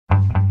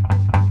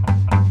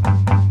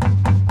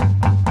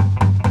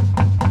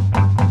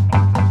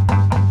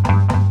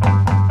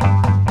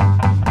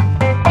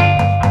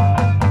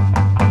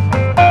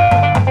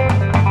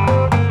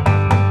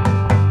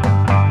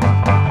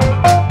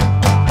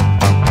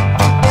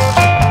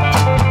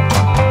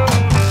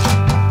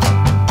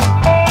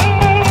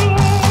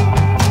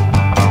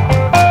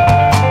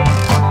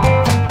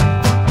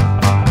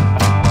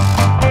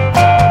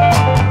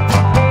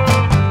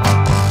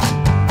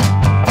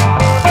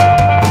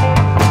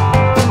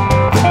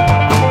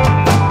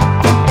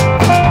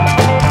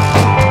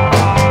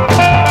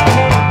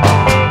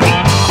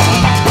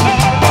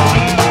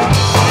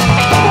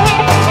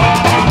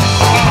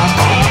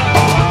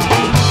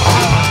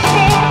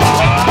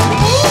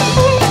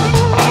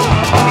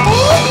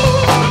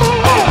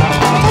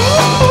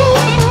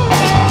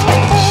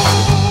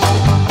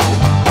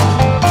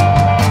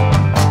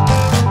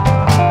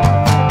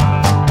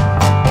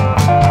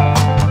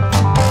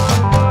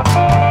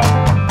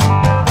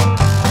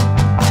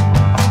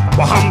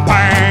Well, I'm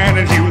bad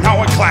and you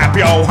know it, clap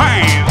your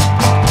hands.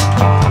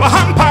 Well,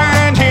 I'm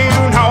bad and you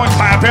know it,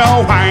 clap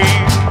your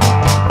hands.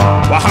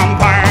 Well, I'm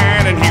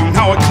bad and you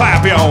know it,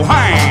 clap your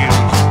hands.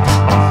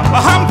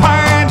 Well, I'm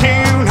bad and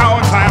you know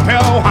it, clap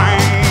your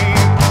hands.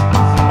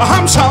 Well,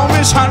 I'm so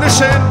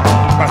misunderstood,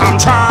 but I'm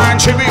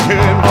trying to be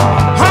good.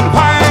 I'm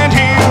bad and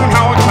you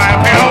know it,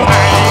 clap your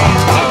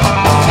hands.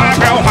 Clap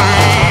your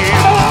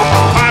hands.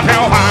 Clap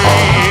your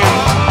hands.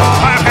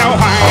 Clap your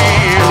hands.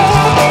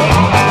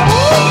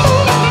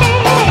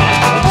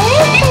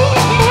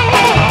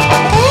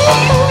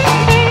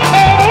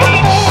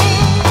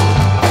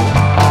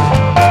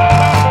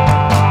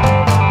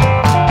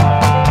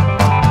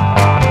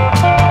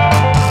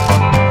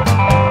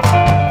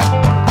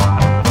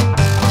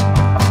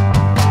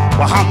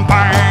 Well, I'm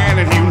bad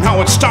and you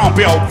know it, stomp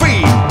your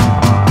feet.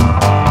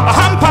 Well,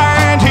 I'm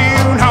bad and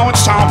you know it,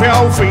 stomp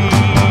your feet.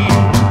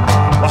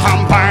 Well,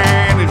 I'm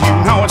bad and you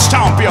know it,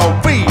 stomp your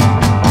feet.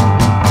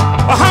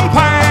 Well, I'm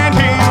bad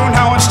and you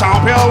know it,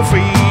 stomp your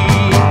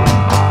feet.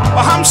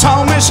 Well, I'm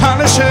so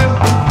misunderstood,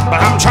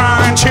 but I'm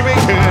trying to be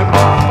good.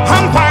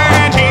 I'm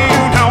bad and you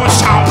know it,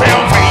 stomp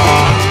your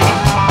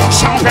feet.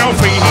 Stomp your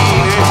feet.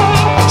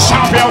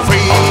 Stomp your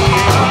feet.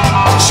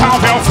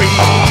 Stomp your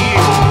feet.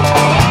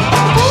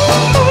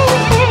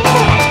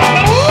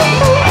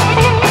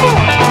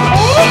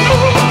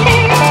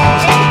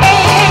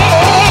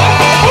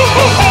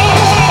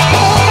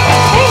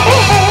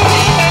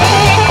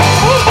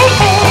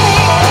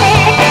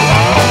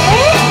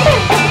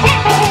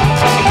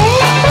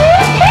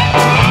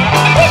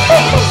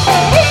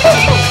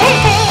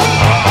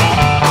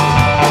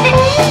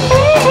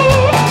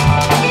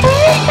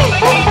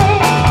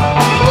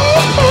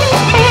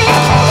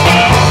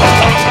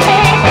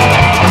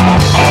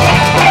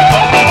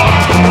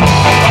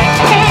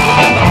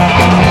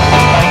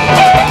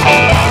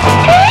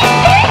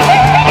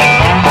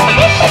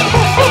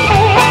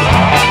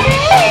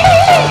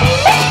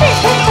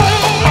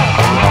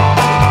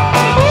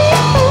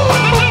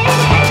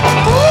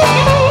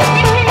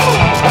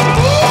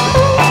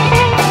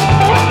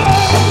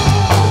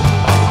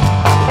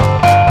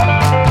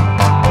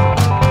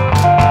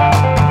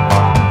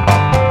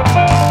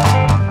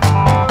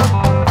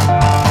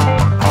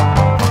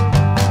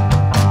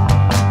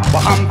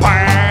 Well, I'm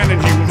bad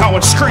and you know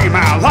it, scream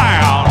out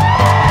loud.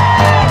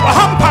 Well,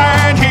 I'm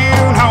bad and you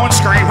know it,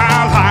 scream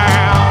out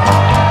loud.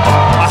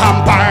 Well,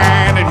 I'm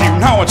bad and you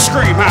know it,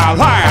 scream out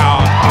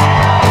loud.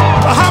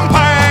 Well, I'm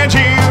bad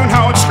and you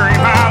know it,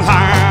 scream out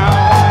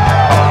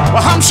loud.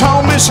 Well, I'm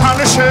so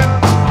misunderstood,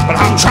 but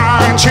I'm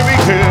trying to be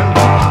good.